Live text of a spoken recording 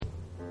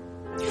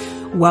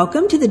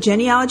Welcome to the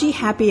Genealogy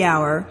Happy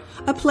Hour,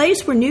 a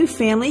place where new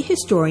family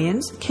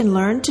historians can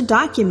learn to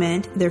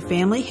document their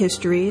family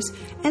histories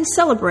and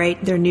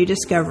celebrate their new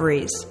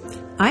discoveries.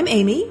 I'm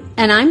Amy.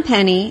 And I'm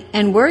Penny,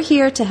 and we're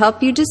here to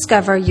help you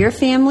discover your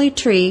family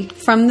tree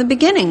from the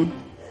beginning.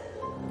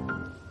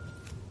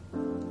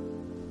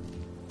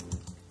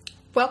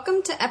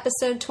 Welcome to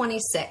episode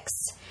 26.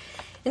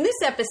 In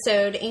this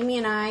episode, Amy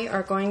and I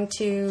are going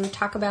to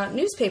talk about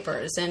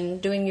newspapers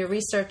and doing your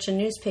research in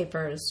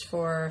newspapers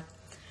for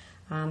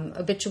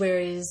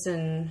obituaries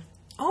and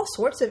all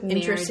sorts of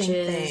interesting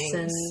things.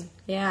 And,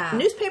 yeah.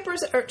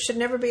 Newspapers should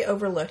never be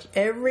overlooked.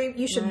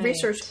 You should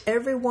research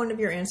every one of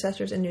your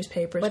ancestors in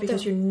newspapers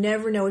because you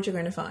never know what you're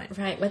going to find.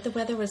 Right, what the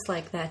weather was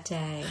like that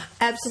day.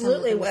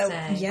 Absolutely. Well,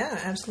 yeah,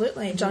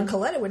 absolutely. Mm-hmm. John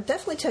Coletta would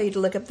definitely tell you to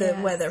look up the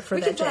weather for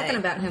that day. We keep talking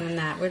about him and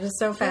that. We're just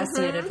so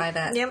fascinated by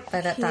that.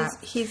 By that thought.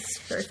 He's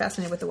very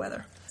fascinated with the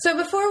weather. So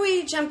before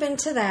we jump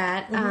into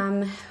that,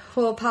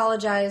 we'll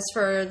apologize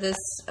for this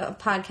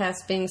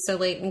podcast being so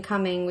late in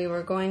coming. We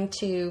were going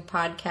to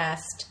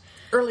podcast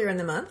earlier in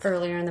the month.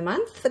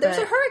 But there's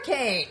a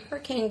hurricane.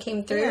 Hurricane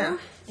came through,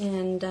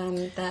 and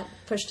that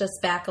pushed us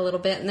back a little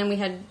bit. And then we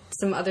had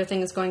some other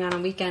things going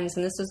on weekends,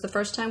 and this was the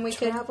first time we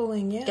could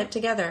get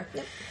together.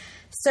 Yep.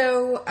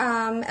 So,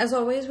 as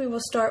always, we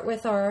will start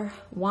with our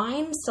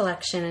wine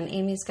selection, and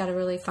Amy's got a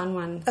really fun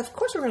one. Of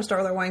course we're going to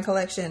start with our wine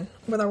selection.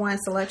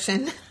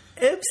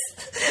 Oops.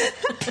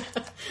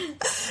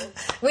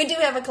 We do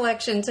have a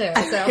collection, too,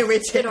 so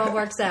it all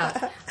works out.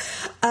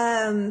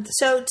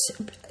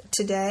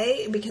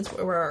 Today, because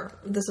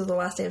this is the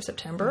last day of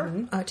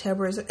September,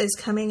 October is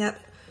coming up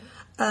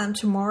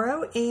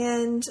tomorrow,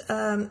 and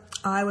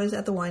I was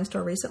at the wine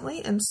store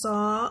recently and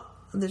saw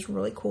this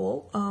really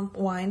cool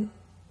wine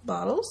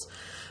bottles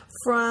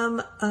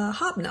from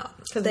Hobnob.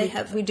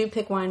 Because we do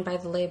pick wine by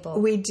the label.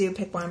 We do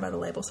pick wine by the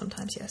label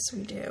sometimes, yes,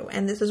 we do.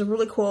 And this is a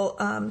really cool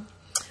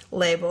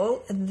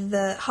label.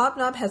 The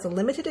Hobnob has a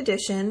limited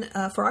edition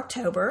for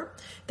October.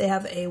 They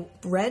have a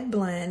red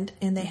blend,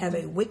 and they have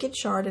a Wicked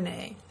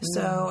Chardonnay.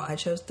 So I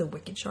chose the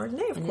Wicked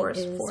Chardonnay, of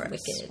course, for us.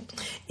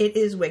 It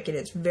is wicked.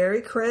 It's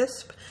very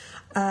crisp.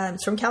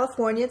 It's from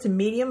California. It's a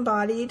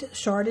medium-bodied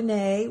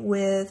Chardonnay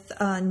with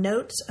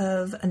notes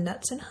of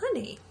nuts and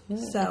honey.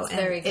 So it's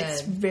very good.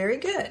 It's very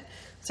good.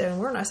 So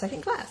we're in our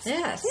second glass.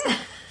 Yes. Yeah.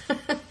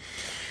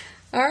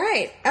 All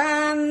right.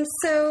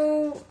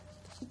 So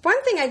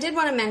one thing I did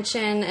want to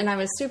mention, and I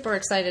was super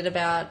excited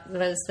about,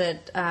 was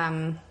that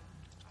we're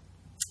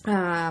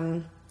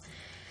on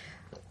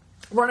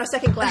our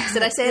second glass.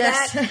 Did I say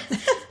that?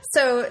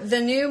 So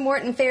the new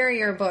Morton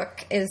Ferrier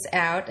book is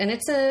out, and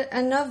it's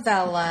a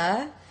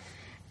novella.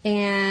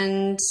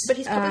 But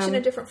he's published in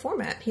a different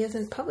format. He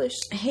hasn't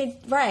published.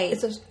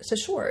 It's a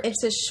short.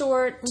 It's a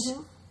short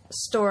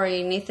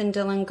story. Nathan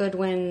Dillon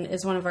Goodwin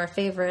is one of our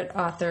favorite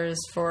authors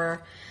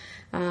for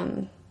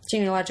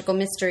genealogical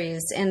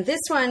mysteries. And this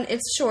one,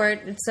 it's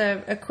short. It's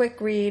a quick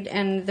read.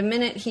 And the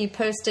minute he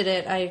posted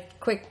it, I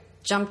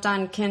jumped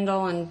on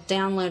Kindle and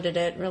downloaded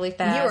it really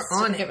fast. You were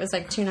on it. It was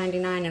like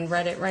 $2.99 and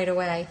read it right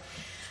away.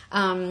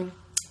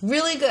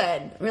 Really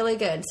good, really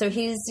good. So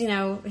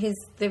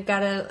they've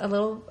got a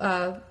little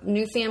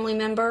new family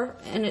member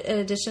in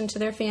addition to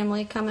their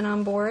family coming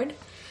on board,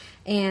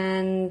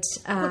 and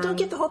don't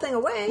give the whole thing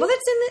away. Well,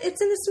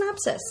 it's in the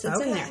synopsis.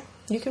 It's in there.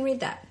 You can read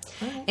that.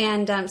 Right.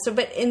 And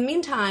but in the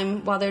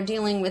meantime, while they're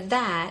dealing with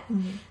that,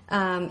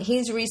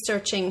 he's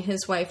researching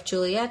his wife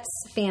Juliet's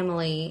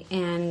family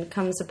and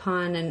comes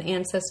upon an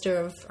ancestor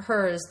of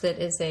hers that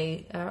is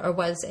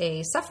was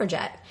a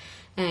suffragette.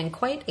 And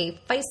quite a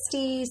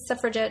feisty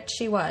suffragette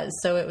she was.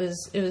 So it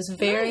was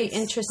very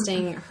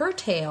interesting, her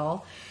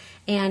tale,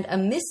 and a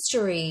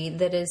mystery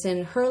that is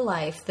in her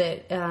life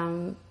that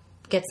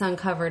gets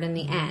uncovered in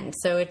the end.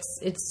 So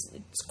it's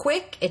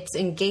quick, it's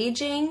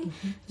engaging,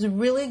 it's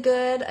really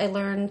good. I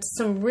learned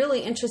some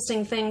really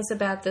interesting things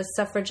about the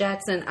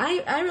suffragettes, and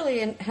I really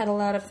had a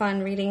lot of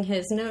fun reading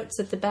his notes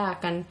at the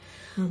back on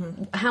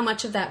how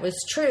much of that was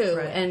true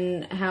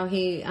and how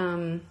he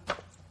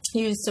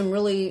used some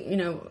really,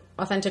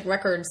 authentic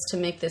records to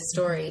make this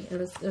story. It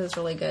was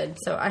really good.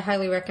 So I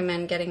highly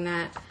recommend getting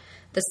that.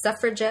 The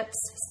Suffragette's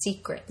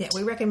Secret. Yeah,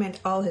 we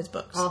recommend all his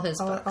books. All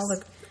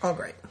All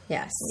great.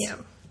 Yes. Yeah.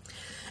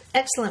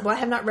 Excellent. Well, I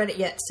have not read it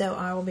yet, so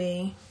I will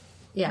be.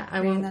 Yeah, I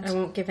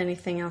won't give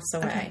anything else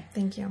away. Okay,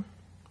 thank you.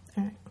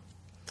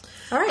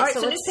 All right.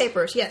 So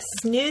newspapers. Yes,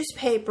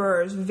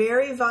 newspapers,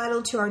 very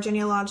vital to our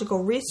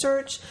genealogical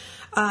research.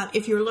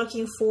 If you're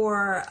looking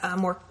for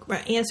more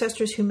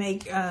ancestors who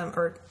make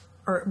or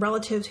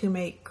relatives who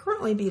may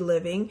currently be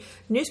living,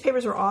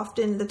 newspapers are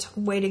often the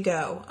way to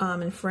go.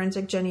 In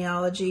forensic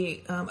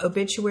genealogy,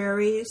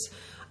 obituaries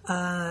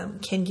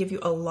can give you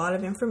a lot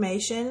of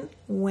information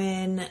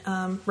when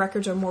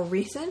records are more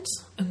recent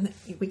and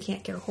we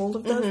can't get a hold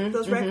of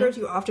those records.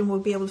 You often will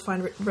be able to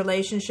find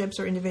relationships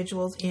or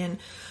individuals in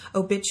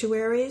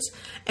obituaries.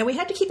 And we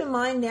have to keep in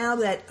mind now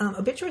that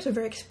obituaries are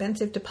very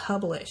expensive to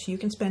publish. You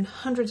can spend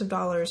hundreds of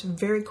dollars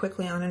very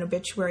quickly on an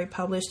obituary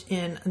published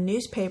in a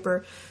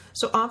newspaper.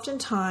 So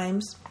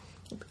oftentimes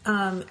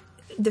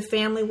the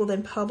family will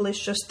then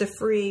publish just the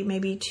free,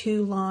 maybe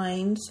 2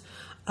 lines,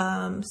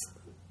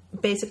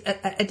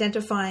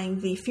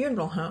 identifying the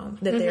funeral home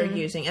that they're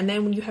using. And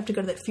then when you have to go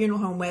to that funeral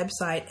home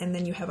website, and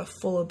then you have a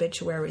full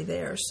obituary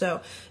there.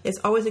 So it's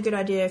always a good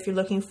idea if you're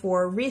looking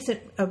for recent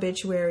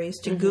obituaries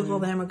to Google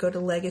them or go to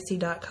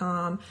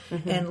legacy.com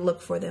and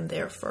look for them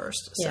there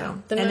first.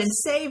 So then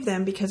save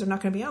them, because they're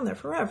not going to be on there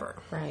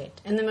forever. Right.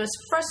 And the most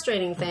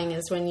frustrating thing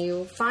is when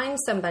you find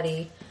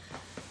somebody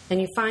and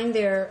you find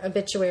their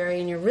obituary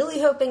and you're really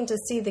hoping to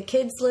see the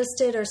kids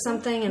listed or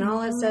something, and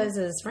all it says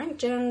is Frank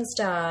Jones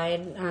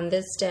died on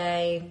this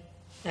day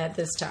at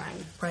this time.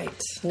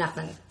 Right.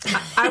 Nothing.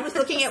 I was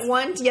looking at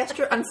one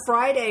on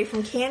Friday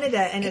from Canada,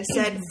 and it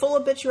said full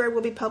obituary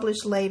will be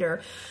published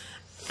later.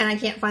 And I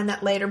can't find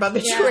that later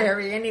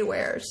obituary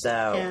anywhere.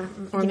 So,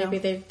 or maybe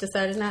they've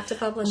decided not to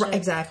publish it.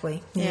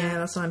 Exactly. Yeah,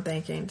 that's what I'm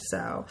thinking.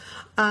 So,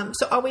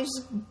 so always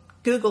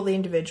Google the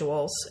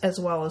individuals as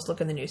well as look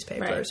in the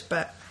newspapers. Right.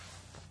 But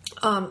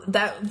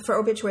that for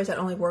obituaries, that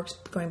only works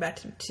going back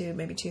to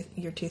maybe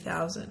year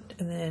 2000.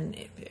 And then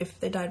if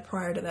they died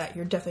prior to that,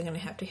 you're definitely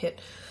going to have to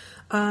hit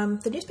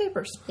the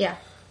newspapers. Yeah.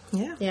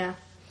 Yeah. Yeah.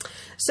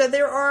 So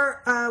there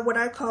are what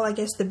I call, I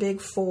guess, the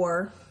big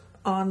 4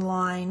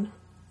 online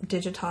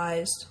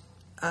digitized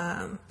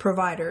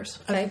providers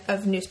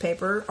of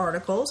newspaper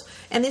articles.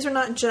 And these are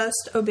not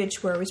just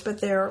obituaries, but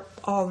they're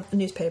all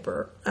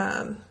newspaper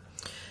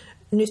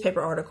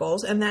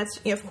articles. And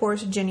that's, of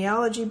course,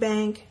 Genealogy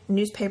Bank,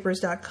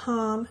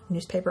 newspapers.com,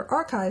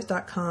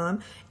 newspaperarchives.com,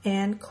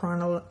 and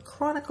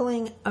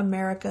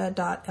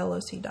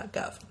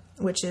chroniclingamerica.loc.gov,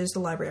 which is the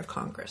Library of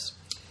Congress.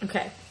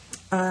 Okay.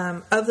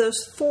 Of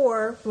those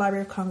 4,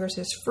 Library of Congress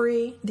is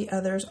free. The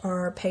others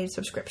are paid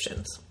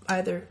subscriptions.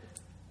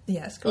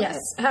 Yes, go ahead.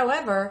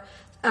 However,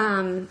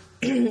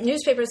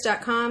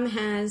 newspapers.com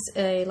has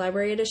a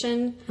library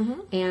edition,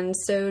 and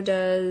so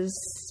does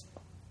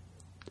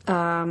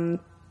the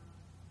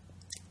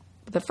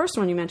first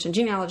one you mentioned,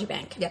 Genealogy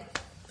Bank. Yeah.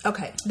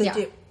 Okay. They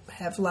do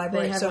have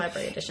library. They have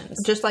library editions.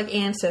 Just like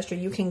Ancestry,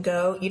 you can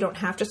go. You don't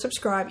have to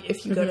subscribe.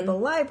 If you go to the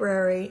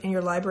library and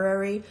your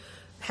library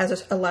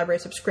has a library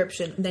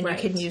subscription, then you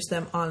can use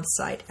them on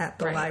site at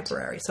the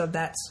library. So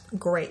that's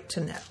great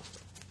to know.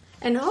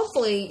 And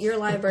hopefully your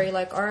library,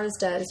 like ours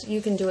does,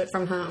 you can do it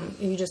from home.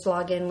 You just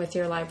log in with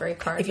your library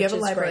card. If you have a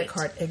library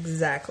card,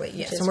 exactly.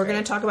 Yes. And we're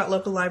going to talk about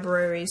local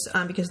libraries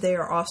because they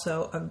are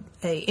also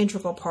a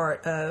integral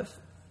part of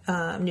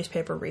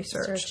newspaper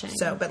research.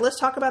 So, but let's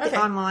talk about the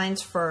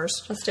onlines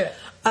first. Let's do it.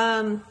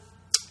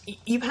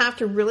 You have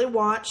to really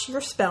watch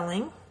your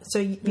spelling.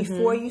 So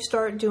before you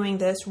start doing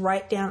this,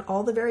 write down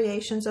all the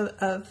variations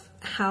of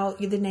how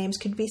the names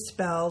could be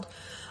spelled.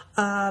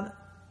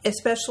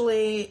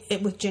 Especially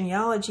with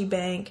Genealogy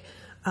Bank,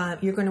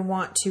 you're going to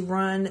want to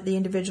run the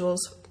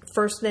individual's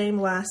first name,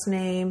 last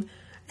name,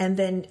 and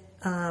then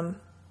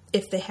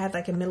if they had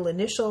like a middle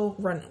initial,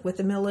 run with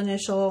the middle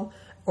initial,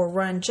 or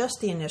run just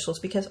the initials,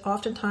 because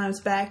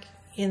oftentimes back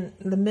in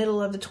the middle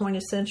of the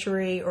 20th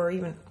century or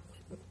even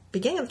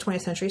beginning of the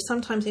 20th century,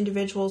 sometimes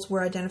individuals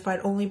were identified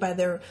only by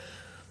their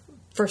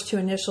first 2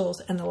 initials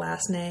and the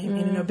last name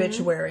in an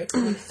obituary.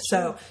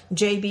 So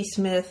J.B.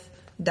 Smith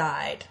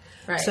died.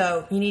 Right.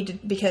 So you need to,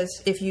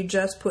 because if you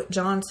just put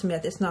John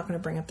Smith, it's not going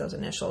to bring up those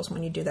initials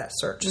when you do that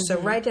search. So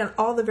write down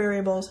all the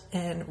variables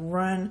and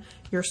run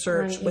your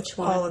search with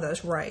all of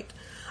those right.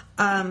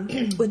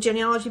 With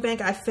Genealogy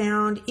Bank, I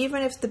found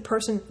even if the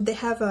person, they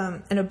have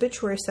an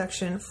obituary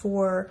section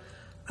for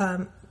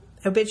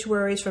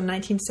obituaries from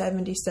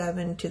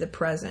 1977 to the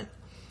present.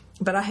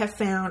 But I have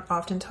found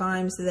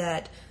oftentimes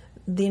that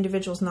the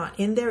individual's not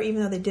in there,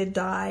 even though they did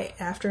die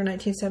after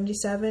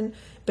 1977.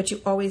 But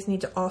you always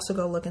need to also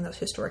go look in those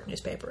historic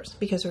newspapers,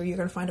 because you're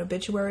going to find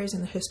obituaries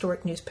in the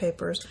historic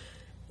newspapers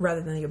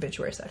rather than the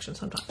obituary section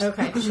sometimes.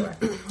 Okay, sure.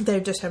 They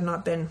just have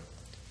not been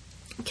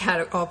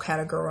all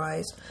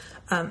categorized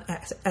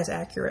as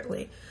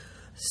accurately.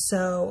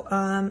 So,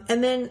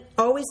 and then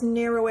always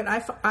narrow it.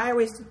 I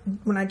always,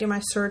 when I do my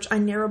search, I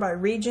narrow by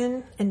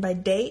region and by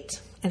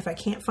date. And if I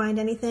can't find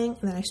anything,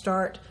 then I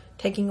start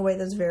taking away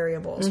those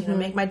variables.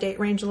 Make my date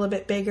range a little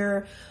bit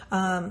bigger.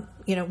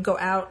 Go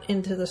out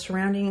into the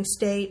surrounding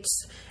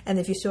states. And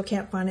if you still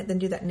can't find it, then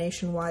do that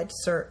nationwide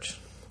search.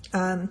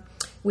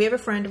 We have a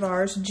friend of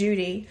ours,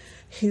 Judy,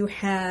 who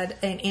had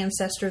an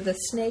ancestor, the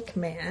Snake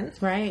Man.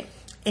 Right.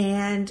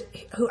 And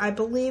who I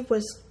believe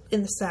was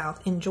in the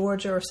South, in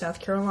Georgia or South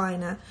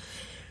Carolina.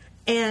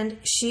 And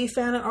she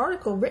found an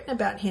article written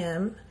about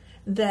him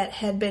that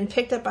had been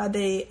picked up by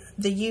the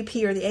UP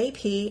or the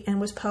AP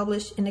and was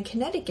published in a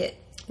Connecticut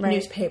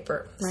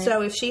newspaper. Right.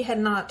 So if she had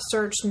not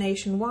searched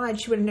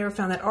nationwide, she would have never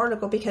found that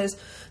article, because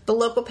the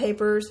local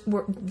papers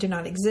do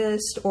not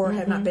exist or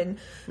have not been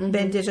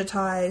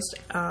digitized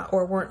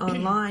or weren't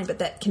online. But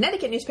that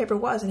Connecticut newspaper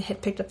was, and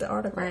had picked up the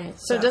article. Right.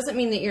 So it doesn't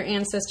mean that your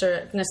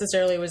ancestor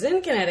necessarily was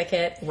in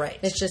Connecticut. Right.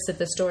 It's just that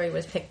the story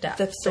was picked up.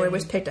 The story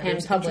was picked up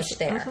and published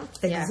there.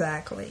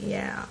 Exactly.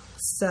 Yeah.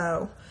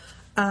 So,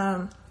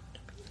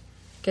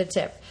 good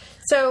tip.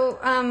 So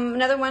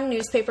another one,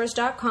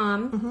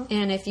 newspapers.com.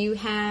 And if you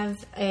have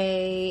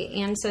an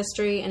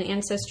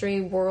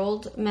Ancestry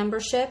World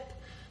membership,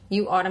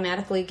 you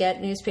automatically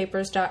get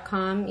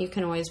newspapers.com. You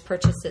can always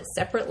purchase it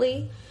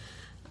separately.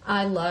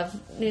 I love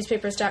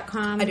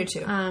newspapers.com. I do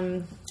too.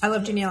 I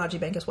love Genealogy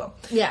Bank as well.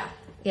 Yeah.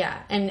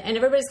 And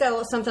everybody's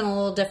got something a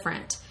little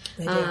different.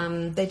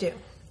 They do.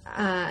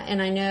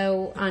 And I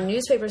know on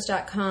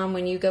newspapers.com,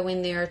 when you go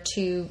in there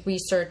to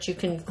research,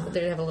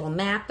 they have a little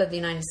map of the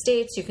United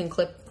States. You can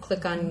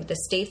click on the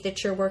state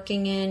that you're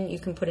working in. You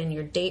can put in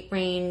your date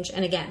range.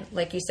 And again,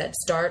 like you said,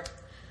 start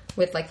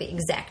with like the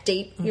exact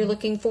date you're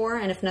looking for.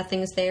 And if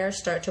nothing's there,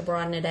 start to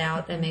broaden it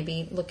out and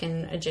maybe look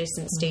in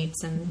adjacent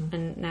states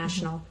and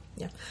national.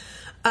 Yeah.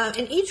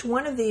 In each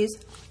one of these,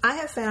 I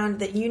have found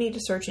that you need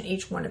to search in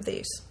each one of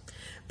these,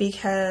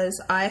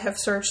 because I have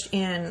searched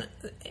in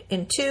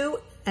two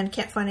and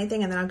can't find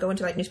anything, and then I'll go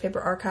into like newspaper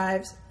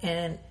archives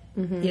and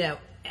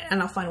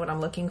and I'll find what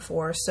I'm looking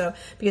for. So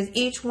because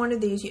each one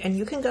of these, and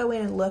you can go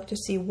in and look to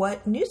see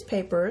what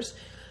newspapers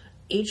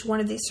each one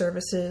of these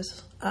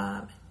services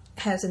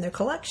has in their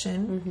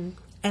collection,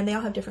 and they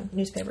all have different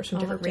newspapers from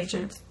different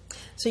regions.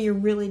 So you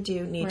really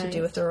do need to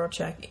do a thorough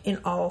check in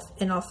all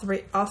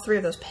three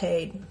of those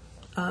paid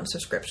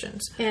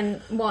subscriptions.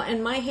 And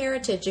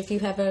MyHeritage, if you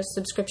have a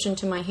subscription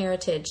to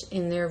MyHeritage,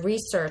 in their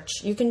research,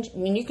 you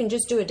can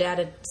just do a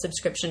data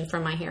subscription for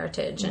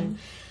MyHeritage,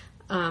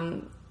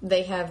 and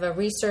they have a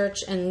research,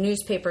 and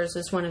newspapers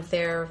is one of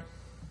their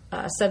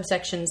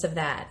subsections of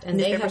that. And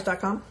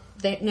newspapers.com?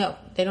 They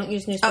don't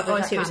use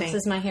newspapers.com. This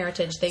is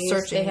MyHeritage.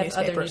 They have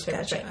other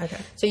newspapers. Gotcha. Right?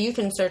 Okay. So you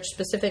can search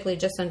specifically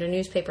just under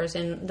newspapers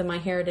in the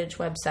MyHeritage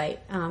website.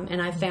 And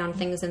I've found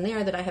things in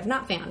there that I have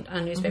not found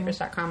on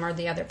newspapers.com or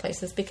the other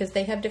places, because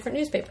they have different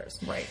newspapers.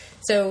 Right.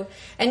 So,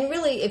 and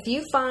really, if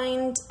you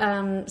find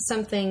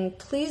something,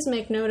 please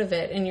make note of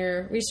it in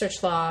your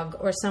research log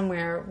or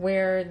somewhere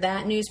where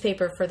that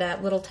newspaper for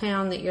that little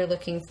town that you're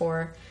looking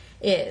for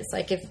is.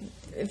 Like if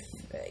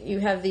you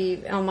have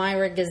the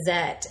Elmira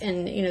Gazette,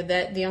 and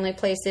that the only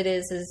place it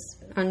is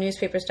on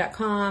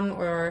newspapers.com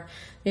or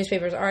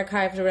newspapers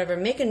archives or whatever,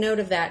 make a note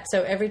of that,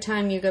 so every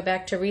time you go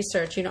back to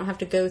research, you don't have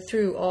to go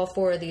through all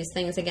four of these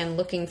things again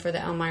looking for the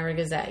Elmira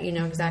Gazette. You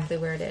know exactly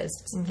where it is.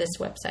 It's this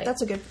website.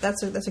 That's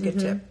a good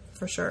tip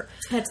for sure.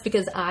 That's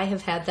because I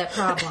have had that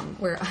problem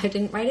where I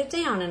didn't write it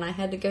down and I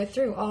had to go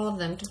through all of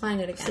them to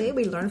find it again. See,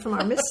 we learn from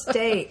our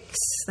mistakes.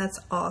 That's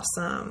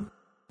awesome.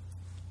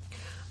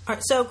 All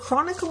right, so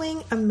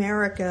Chronicling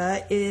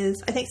America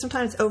is, I think,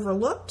 sometimes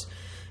overlooked.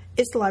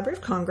 It's the Library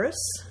of Congress.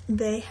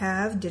 They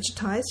have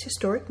digitized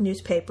historic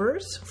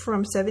newspapers from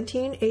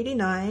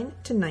 1789 to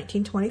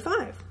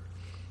 1925.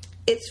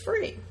 It's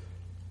free.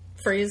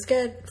 Free is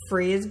good.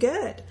 Free is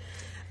good.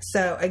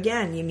 So,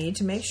 again, you need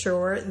to make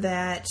sure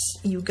that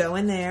you go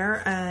in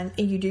there and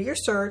you do your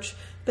search,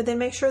 but then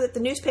make sure that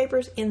the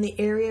newspapers in the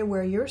area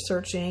where you're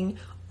searching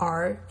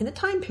are in the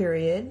time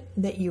period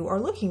that you are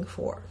looking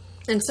for.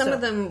 And some of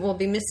them will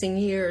be missing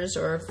years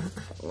or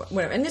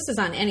whatever. And this is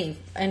on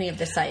any of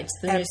the sites.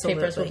 The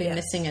newspapers will be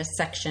missing a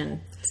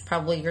section. It's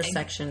probably your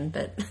section,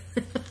 but...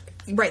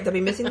 Right, they'll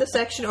be missing the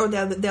section, or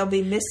they'll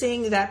be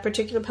missing that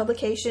particular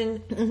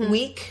publication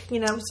week.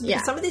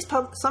 Some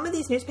of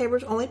these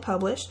newspapers only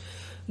publish.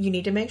 You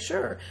need to make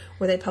sure,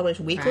 were they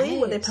published weekly,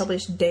 were they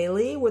published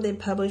daily, were they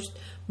published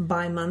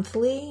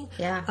bi-monthly.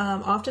 Yeah.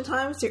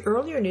 Oftentimes, the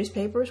earlier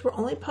newspapers were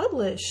only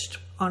published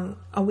on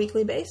a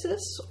weekly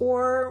basis,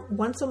 or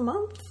once a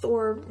month,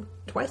 or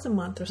twice a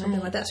month, or something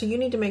like that. So you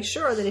need to make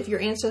sure that if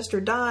your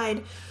ancestor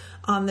died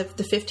on the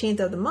 15th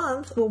of the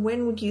month, well,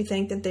 when would you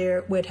think that they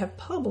would have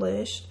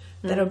published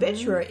that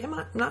obituary? It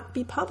might not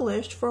be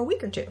published for a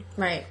week or two.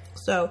 Right.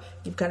 So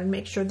you've got to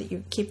make sure that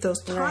you keep those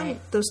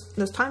time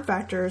those time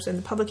factors and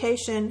the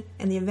publication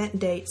and the event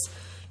dates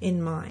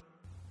in mind.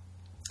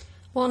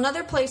 Well,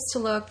 another place to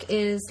look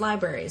is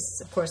libraries,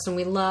 of course, and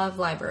we love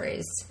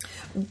libraries.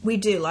 We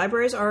do.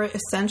 Libraries are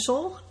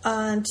essential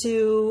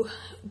to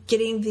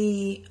getting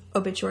the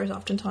obituaries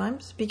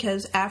oftentimes,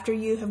 because after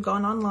you have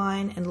gone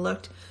online and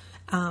looked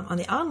on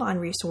the online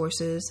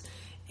resources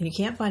and you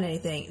can't find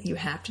anything, you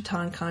have to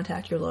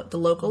contact the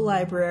local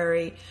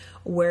library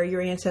where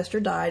your ancestor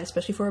died,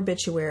 especially for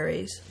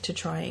obituaries, to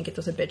try and get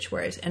those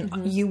obituaries.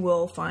 And you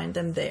will find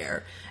them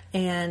there.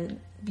 And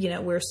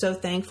we're so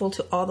thankful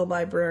to all the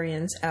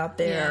librarians out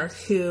there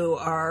who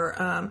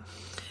are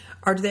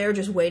there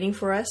just waiting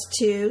for us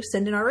to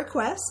send in our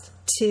request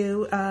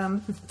to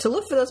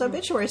look for those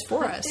obituaries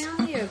for us.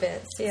 Down the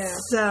obits, yeah.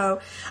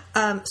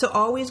 So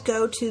always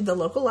go to the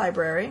local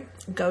library,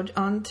 go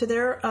onto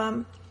their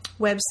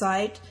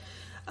website.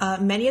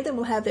 Many of them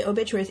will have the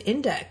obituaries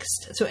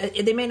indexed, so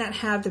they may not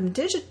have them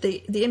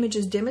the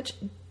images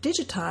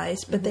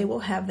digitized, but they will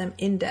have them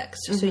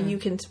indexed, so you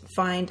can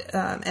find,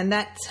 and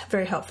that's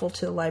very helpful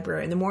to the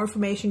library. And the more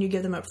information you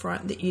give them up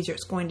front, the easier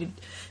it's going to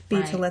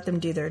be to let them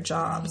do their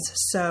jobs.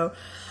 So,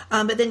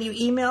 but then you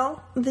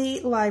email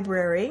the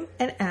library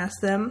and ask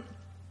them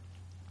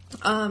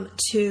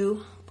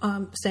to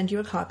send you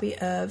a copy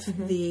of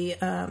the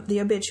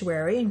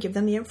obituary and give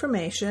them the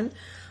information.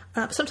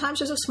 Sometimes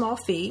there's a small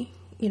fee.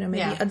 Maybe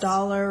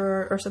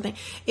 $1 or something.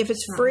 If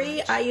it's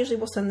free, I usually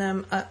will send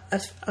them a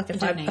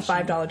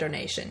 $5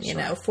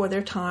 donation, for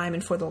their time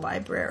and for the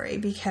library,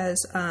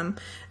 because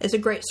it's a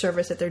great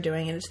service that they're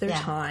doing, and it's their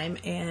time,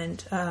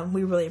 and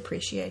we really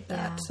appreciate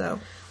that. So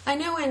I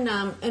know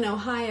in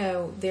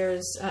Ohio,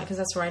 there's because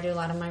that's where I do a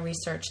lot of my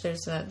research.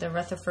 There's the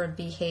Rutherford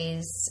B.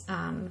 Hayes.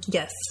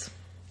 Yes.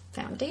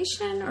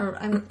 Foundation, or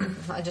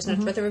I just know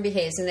it's Rutherford B.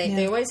 Hayes, and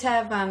they always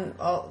have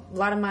a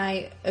lot of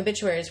my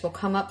obituaries will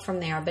come up from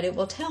there, but it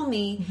will tell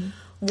me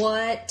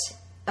what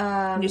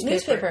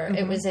newspaper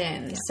it was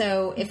in. Yeah.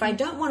 So if I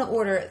don't want to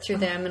order it through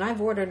them, and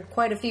I've ordered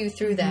quite a few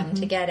through them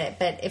to get it,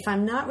 but if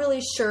I'm not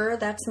really sure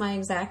that's my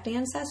exact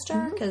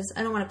ancestor, because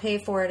I don't want to pay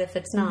for it if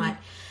it's not,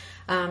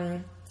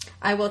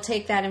 I will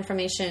take that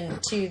information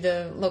to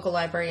the local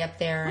library up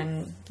there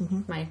and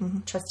my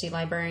trustee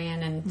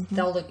librarian, and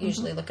they'll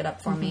usually look it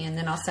up for me, and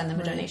then I'll send them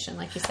a donation,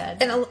 like you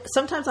said. And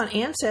sometimes on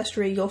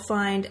Ancestry, you'll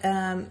find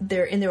in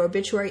their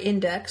obituary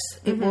index,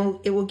 it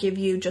will give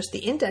you just the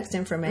index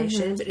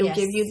information, but it will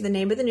give you the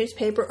name of the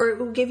newspaper, or it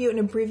will give you an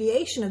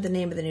abbreviation of the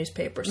name of the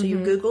newspaper. So you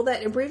Google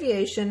that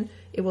abbreviation,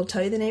 it will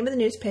tell you the name of the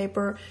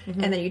newspaper,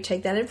 and then you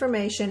take that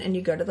information and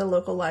you go to the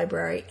local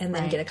library and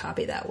then get a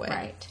copy that way.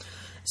 Right.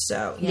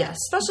 So yes,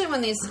 especially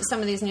when some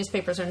of these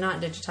newspapers are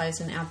not digitized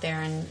and out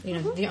there, and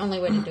the only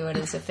way to do it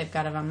is if they've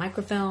got it on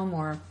microfilm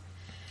or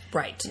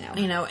a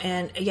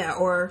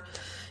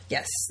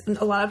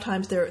lot of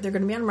times they're going to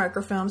be on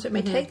microfilms. It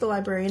may take the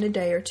librarian a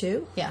day or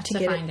two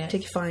to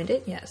find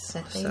it. Yes,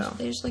 but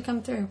they usually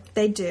come through.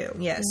 They do,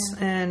 yes,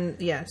 and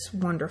yes,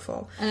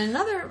 wonderful. And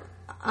another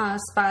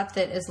spot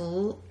that is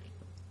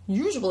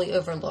usually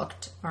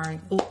overlooked are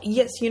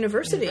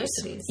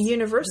universities.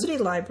 University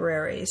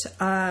libraries.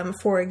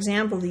 For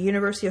example, the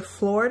University of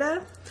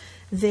Florida,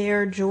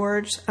 their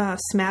George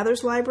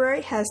Smathers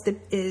Library has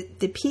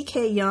the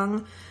P.K.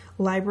 Young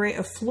Library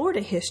of Florida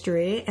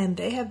History, and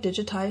they have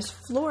digitized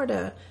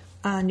Florida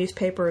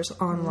newspapers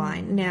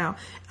online. Now,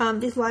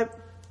 these are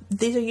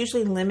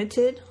usually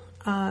limited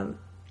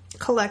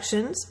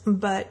collections,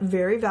 but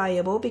very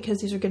valuable, because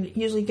these are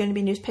usually going to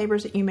be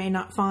newspapers that you may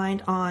not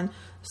find on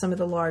some of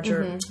the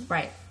larger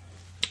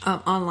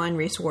online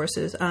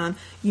resources.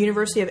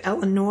 University of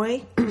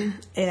Illinois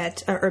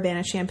at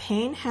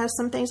Urbana-Champaign has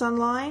some things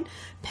online.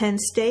 Penn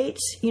State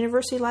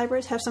University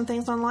libraries have some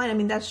things online. I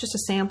mean, that's just a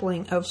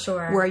sampling of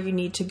where you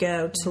need to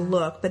go to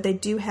look. But they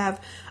do have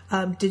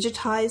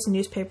digitized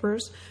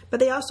newspapers,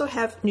 but they also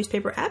have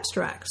newspaper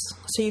abstracts.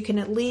 So you can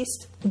at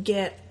least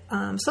get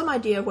some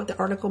idea of what the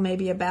article may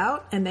be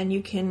about, and then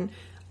you can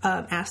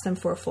ask them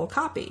for a full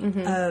copy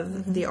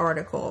of the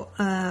article.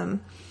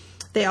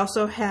 They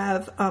also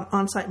have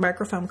on-site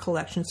microfilm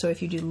collections. So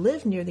if you do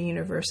live near the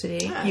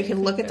university, you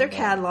can look at their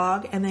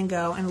catalog and then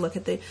go and look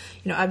at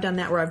I've done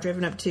that where I've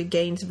driven up to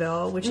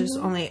Gainesville, which is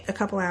only a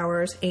couple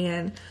hours,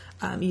 and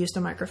used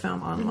a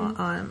microfilm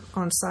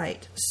on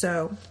site.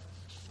 So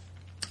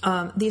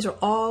these are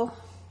all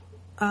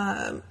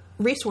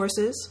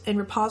resources and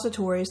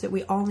repositories that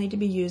we all need to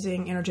be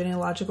using in our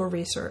genealogical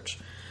research.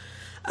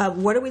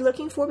 What are we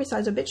looking for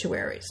besides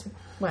obituaries?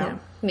 Well,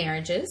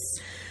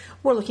 marriages.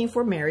 We're looking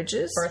for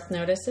marriages. Birth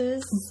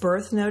notices.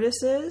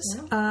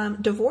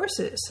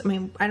 Divorces. I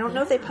mean, I don't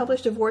know if they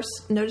publish divorce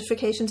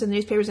notifications in the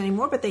newspapers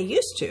anymore, but they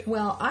used to.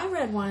 Well, I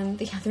read one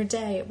the other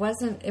day. It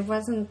wasn't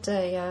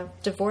a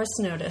divorce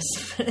notice,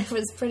 but it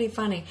was pretty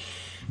funny.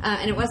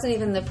 And it wasn't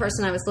even the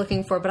person I was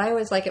looking for, but I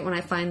always like it when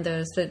I find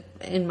those that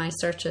in my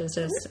searches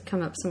there's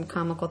come up some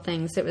comical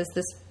things. It was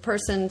this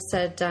person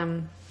said,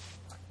 and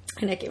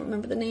I can't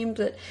remember the name,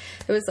 but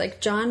it was like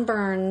John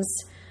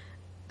Burns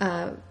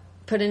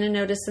put in a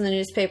notice in the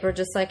newspaper,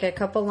 just like a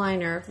couple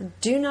liner.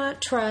 Do not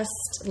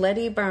trust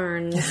Letty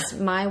Burns,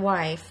 my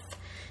wife.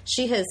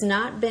 She has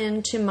not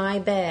been to my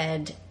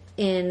bed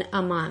in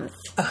a month.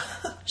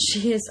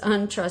 She is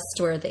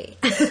untrustworthy.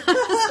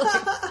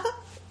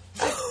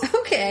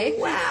 Okay.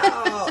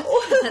 Wow.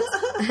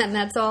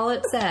 That's all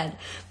it said.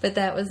 But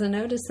that was a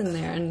notice in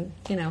there, and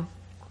you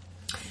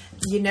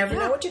never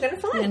know what you're going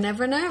to find. You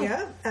never know.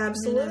 Yeah,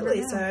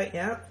 absolutely.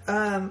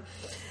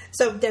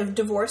 So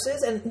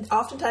divorces, and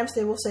oftentimes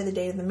they will say the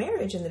date of the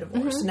marriage in the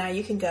divorce. Now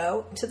you can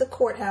go to the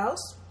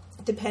courthouse,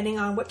 depending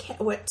on what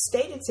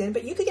state it's in,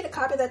 but you could get a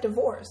copy of that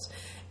divorce.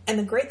 And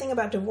the great thing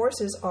about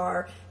divorces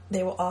are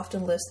they will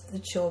often list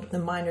the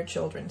minor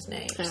children's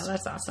names. Oh,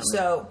 that's awesome.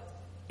 So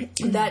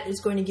that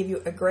is going to give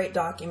you a great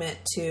document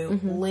to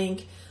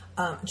link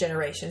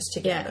generations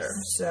together.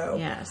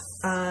 Yes.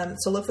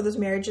 So look for those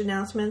marriage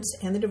announcements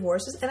and the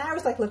divorces. And I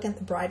always like looking at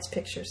the bride's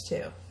pictures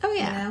too. Oh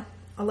yeah.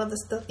 I love the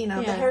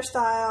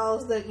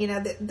hairstyles,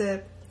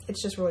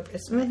 it's just really,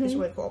 it's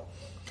really cool.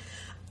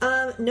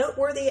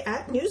 Newsworthy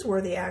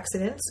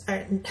accidents.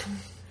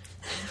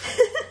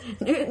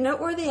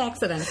 Noteworthy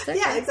accidents. Okay.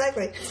 Yeah,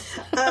 exactly.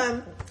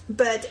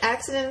 But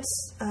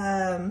accidents,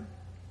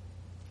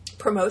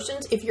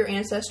 promotions. If your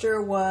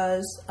ancestor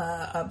was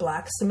a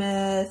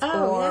blacksmith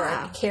or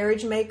a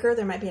carriage maker,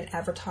 there might be an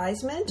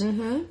advertisement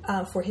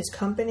for his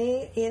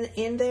company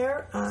in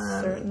there.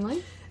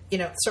 Certainly.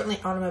 certainly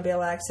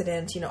automobile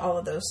accidents, all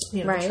of those,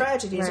 the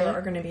tragedies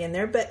are going to be in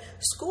there, but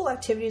school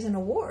activities and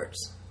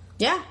awards.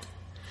 Yeah.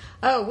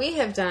 Oh, we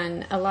have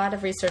done a lot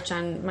of research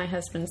on my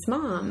husband's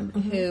mom,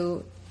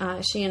 who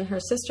she and her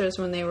sisters,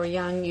 when they were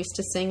young, used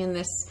to sing in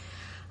this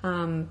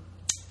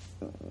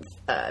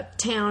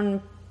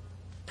town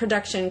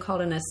production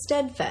called an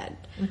Eisteddfod,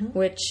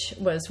 which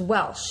was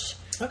Welsh.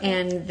 Okay.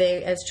 And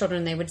they, as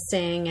children, they would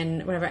sing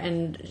and whatever.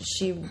 And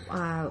she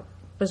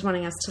was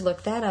wanting us to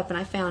look that up, and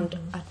I found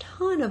a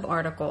ton of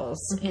articles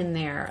in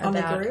there on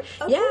about the group?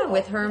 Cool.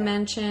 with her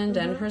mentioned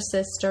and her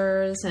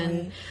sisters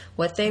and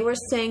what they were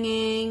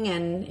singing,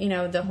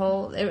 and the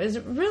whole. It was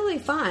really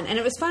fun, and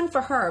it was fun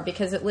for her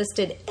because it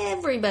listed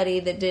everybody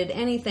that did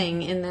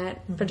anything in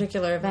that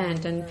particular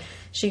event, and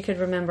she could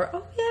remember.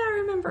 Oh yeah, I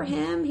remember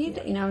him. He,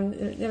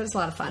 it was a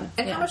lot of fun.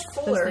 And how much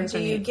fuller do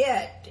you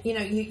get?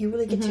 You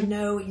really get to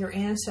know your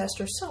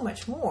ancestors so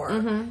much more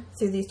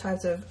through these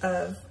types of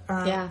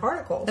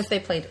articles. If they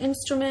played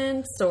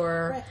instruments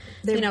or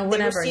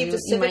whatever, they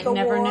you might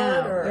never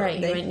know.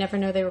 You might never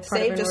know they were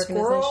part of an organization. Saved a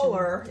squirrel,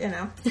 or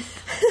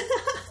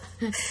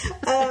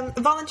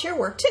volunteer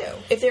work too.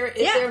 If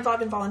they're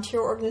involved in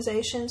volunteer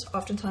organizations,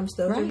 oftentimes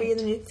those will be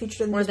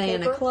featured in the newspaper. Were they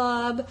in a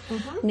club?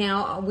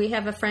 Now we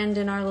have a friend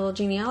in our little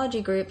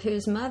genealogy group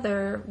whose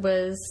mother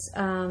was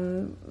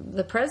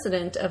the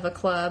president of a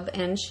club,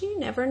 and she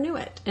never knew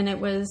it. And it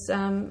was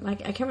I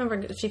can't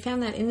remember. She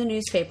found that in the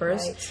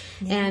newspapers,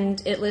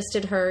 and it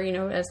listed her,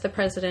 as the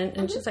president.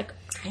 And she's like,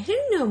 I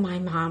didn't know my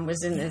mom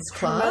was in this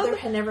club. Her mother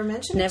had never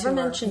mentioned it. Never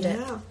mentioned it.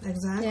 Yeah,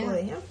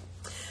 exactly. Yeah.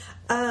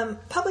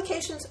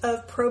 Publications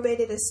of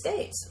probated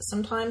estates.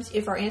 Sometimes,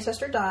 if our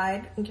ancestor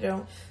died,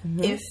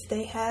 if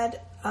they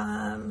had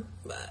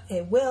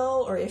a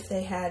will or if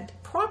they had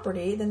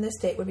property, then the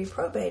estate would be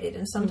probated.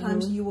 And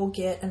sometimes you will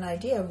get an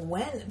idea of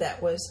when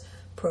that was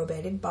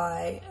probated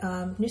by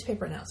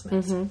newspaper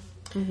announcements.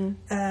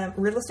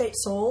 Real estate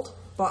sold,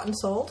 bought and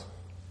sold.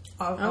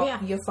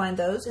 You'll find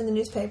those in the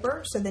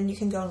newspaper, so then you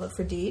can go and look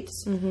for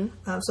deeds.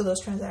 So those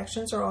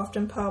transactions are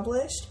often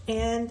published,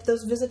 and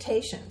those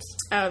visitations.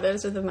 Oh,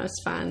 those are the most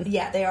fun.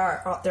 Yeah, they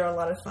are. They're a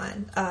lot of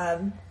fun.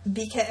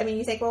 Because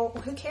you think, well,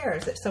 who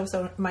cares that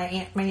so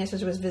my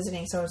ancestor was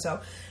visiting so and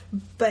so,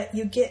 but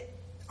you get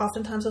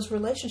oftentimes those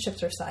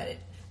relationships are cited.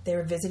 They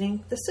were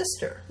visiting the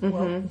sister.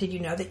 Well, did you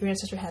know that your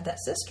ancestor had that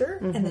sister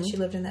and that she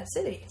lived in that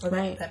city or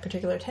that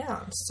particular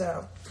town?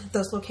 So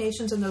those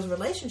locations and those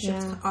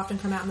relationships often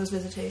come out in those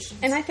visitations.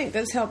 And I think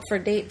those help for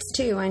dates,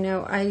 too. I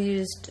know I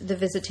used the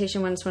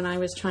visitation ones when I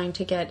was trying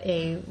to get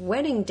a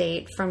wedding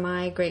date for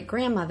my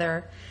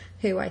great-grandmother,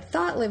 who I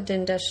thought lived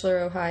in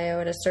Deschler, Ohio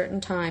at a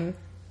certain time.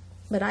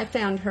 But I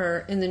found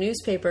her in the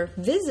newspaper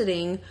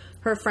visiting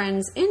her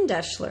friends in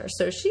Deschler.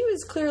 So she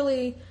was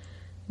clearly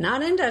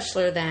not in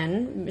Deschler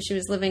then. She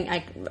was living,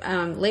 I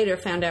later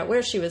found out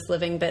where she was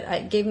living, but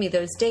it gave me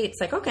those dates.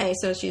 Like, okay,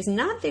 so she's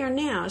not there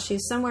now.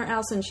 She's somewhere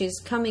else, and she's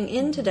coming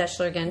into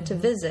Deschler again to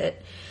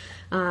visit.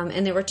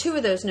 And there were 2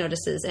 of those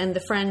notices, and the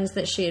friends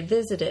that she had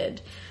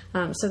visited.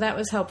 So that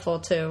was helpful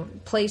to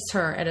place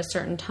her at a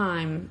certain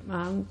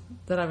time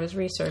that I was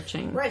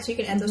researching. Right, so you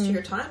can add those to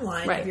your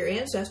timeline of your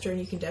ancestor,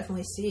 and you can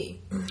definitely see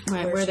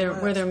where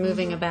they're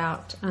moving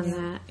about on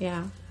that.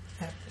 Yeah.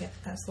 Yeah,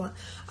 excellent.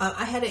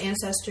 I had an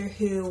ancestor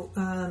who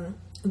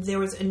there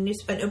was an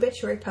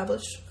obituary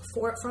published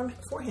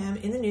for him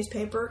in the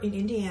newspaper in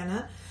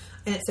Indiana,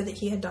 and it said that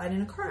he had died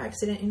in a car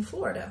accident in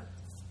Florida.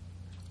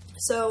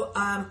 So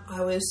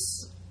I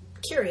was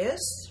curious,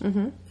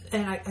 and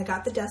I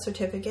got the death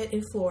certificate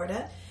in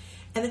Florida,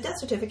 and the death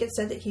certificate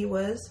said that he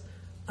was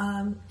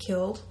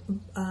killed.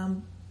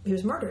 He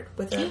was murdered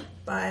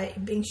by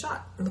being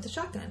shot with a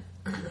shotgun.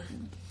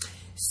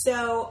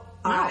 So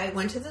I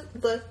went to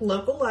the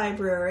local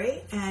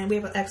library, and we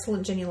have an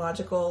excellent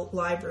genealogical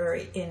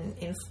library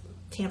in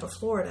Tampa,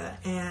 Florida,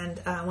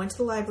 and went to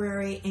the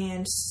library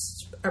and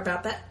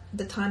about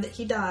the time that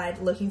he died,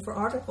 looking for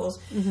articles,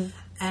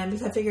 and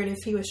because I figured if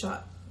he was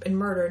shot and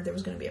murdered, there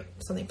was going to be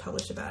something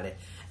published about it.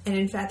 And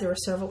in fact, there were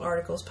several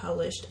articles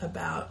published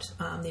about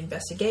the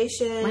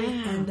investigation,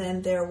 and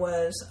then there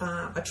was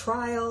a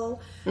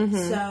trial.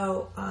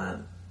 So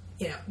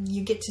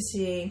you get to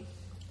see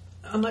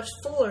a much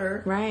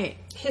fuller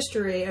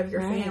history of your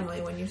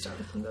family when you start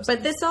looking those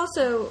things. This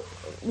also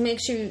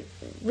makes you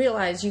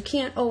realize you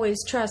can't always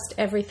trust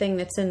everything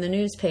that's in the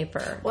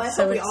newspaper. Well, I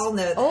hope we all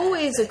know that.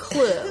 Always a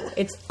clue.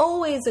 It's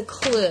always a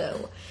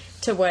clue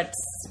to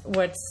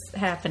what's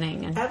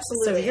happening. And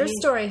absolutely. So your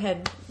story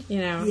had,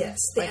 Yes.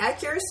 The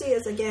accuracy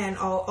is, again,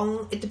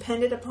 it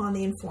depended upon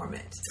the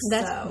informant.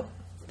 That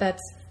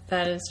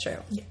is true.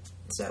 Yeah.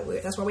 So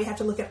that's why we have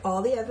to look at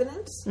all the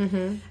evidence,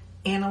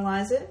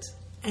 analyze it,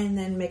 and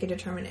then make a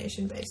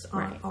determination based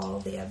on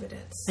all the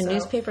evidence. And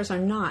newspapers are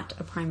not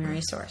a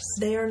primary source.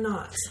 They are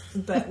not.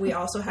 But we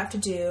also have to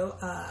do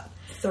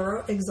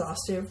thorough,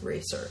 exhaustive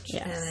research.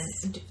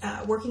 Yes.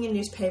 And working in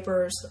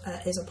newspapers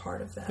is a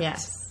part of that.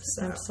 Yes,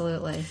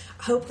 absolutely.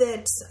 I hope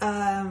that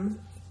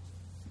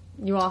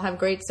you all have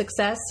great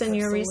success in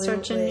your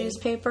research in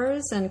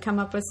newspapers and come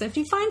up with, if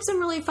you find some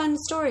really fun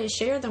stories,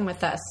 share them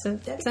with us.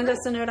 Send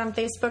us a note on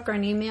Facebook or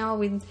an email.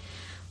 We'd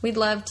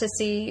love to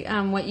see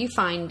what you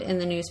find in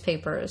the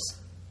newspapers.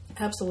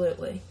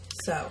 Absolutely.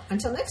 So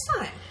until next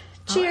time.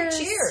 Cheers.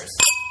 Right, cheers.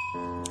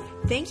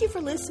 Thank you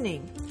for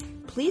listening.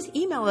 Please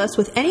email us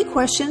with any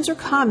questions or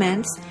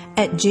comments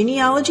at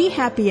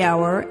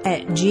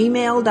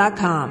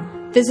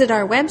genealogyhappyhour@gmail.com. Visit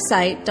our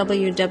website,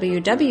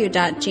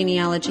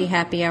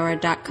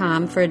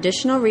 www.genealogyhappyhour.com, for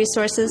additional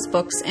resources,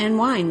 books, and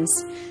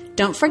wines.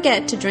 Don't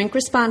forget to drink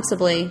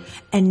responsibly.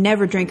 And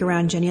never drink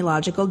around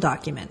genealogical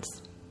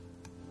documents.